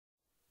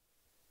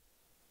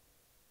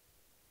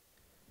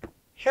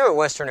Here at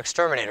Western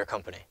Exterminator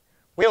Company,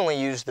 we only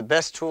use the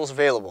best tools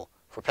available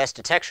for pest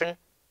detection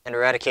and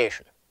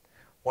eradication.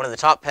 One of the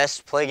top pests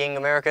plaguing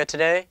America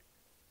today,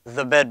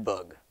 the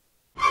bedbug.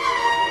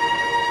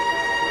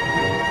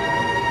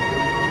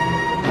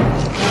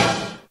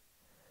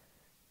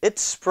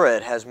 Its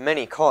spread has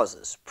many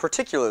causes,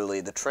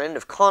 particularly the trend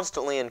of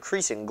constantly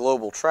increasing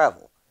global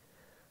travel.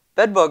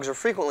 Bedbugs are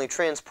frequently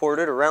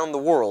transported around the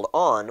world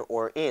on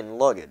or in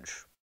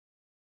luggage.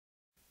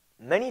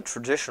 Many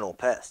traditional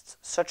pests,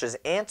 such as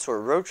ants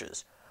or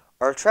roaches,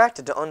 are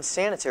attracted to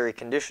unsanitary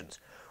conditions,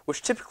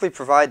 which typically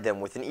provide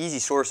them with an easy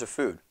source of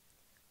food.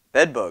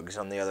 Bedbugs,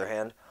 on the other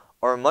hand,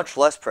 are a much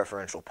less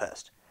preferential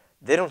pest.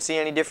 They don't see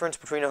any difference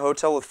between a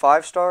hotel with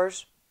 5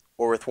 stars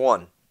or with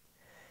 1.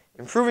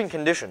 Improving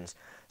conditions,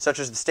 such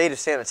as the state of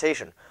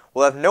sanitation,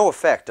 will have no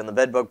effect on the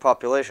bedbug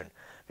population,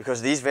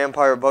 because these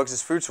vampire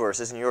bugs' food source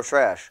isn't your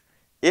trash.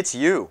 It's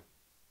you.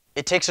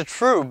 It takes a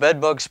true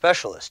bedbug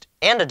specialist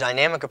and a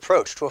dynamic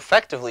approach to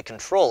effectively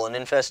control an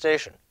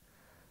infestation.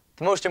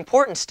 The most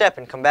important step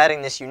in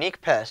combating this unique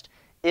pest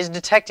is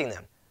detecting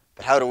them.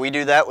 But how do we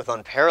do that with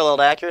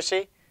unparalleled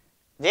accuracy?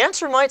 The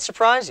answer might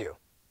surprise you.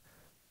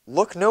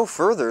 Look no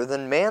further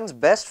than man's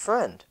best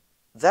friend.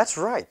 That's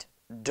right,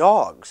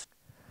 dogs.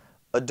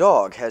 A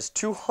dog has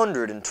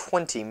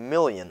 220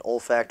 million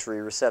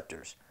olfactory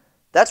receptors.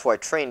 That's why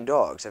trained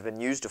dogs have been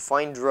used to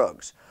find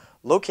drugs,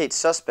 locate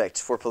suspects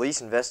for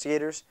police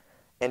investigators,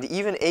 and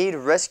even aid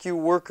rescue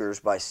workers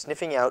by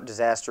sniffing out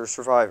disaster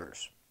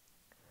survivors.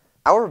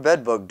 Our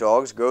bedbug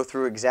dogs go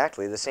through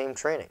exactly the same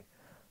training,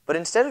 but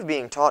instead of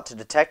being taught to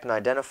detect and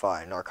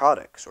identify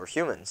narcotics or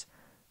humans,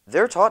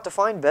 they're taught to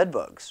find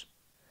bedbugs.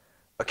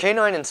 A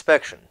canine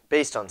inspection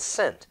based on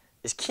scent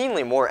is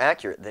keenly more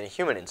accurate than a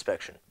human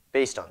inspection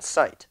based on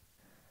sight.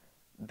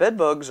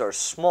 Bedbugs are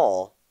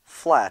small,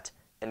 flat,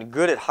 and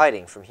good at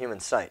hiding from human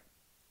sight.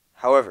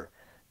 However,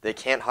 they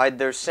can't hide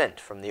their scent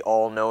from the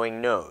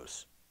all-knowing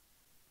nose.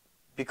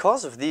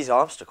 Because of these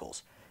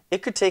obstacles,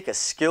 it could take a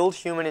skilled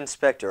human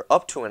inspector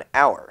up to an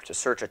hour to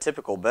search a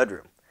typical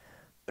bedroom.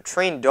 A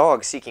trained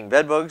dog seeking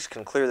bedbugs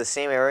can clear the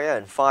same area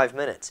in 5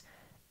 minutes,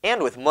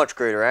 and with much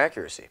greater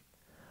accuracy.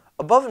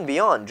 Above and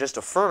beyond just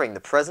affirming the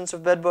presence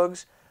of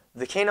bedbugs,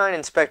 the canine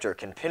inspector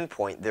can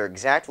pinpoint their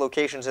exact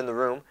locations in the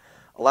room,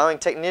 allowing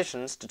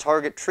technicians to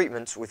target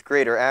treatments with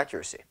greater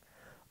accuracy.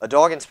 A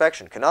dog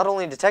inspection can not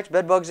only detect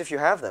bedbugs if you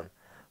have them,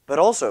 but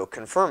also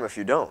confirm if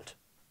you don't.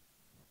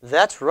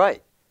 That's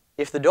right.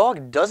 If the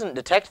dog doesn't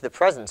detect the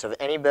presence of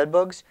any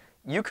bedbugs,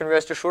 you can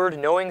rest assured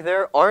knowing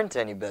there aren't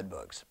any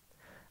bedbugs.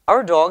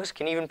 Our dogs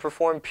can even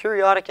perform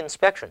periodic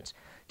inspections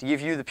to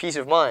give you the peace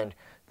of mind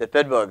that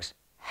bedbugs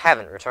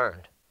haven't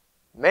returned.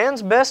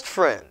 Man's best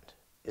friend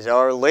is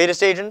our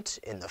latest agent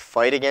in the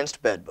fight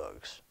against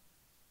bedbugs.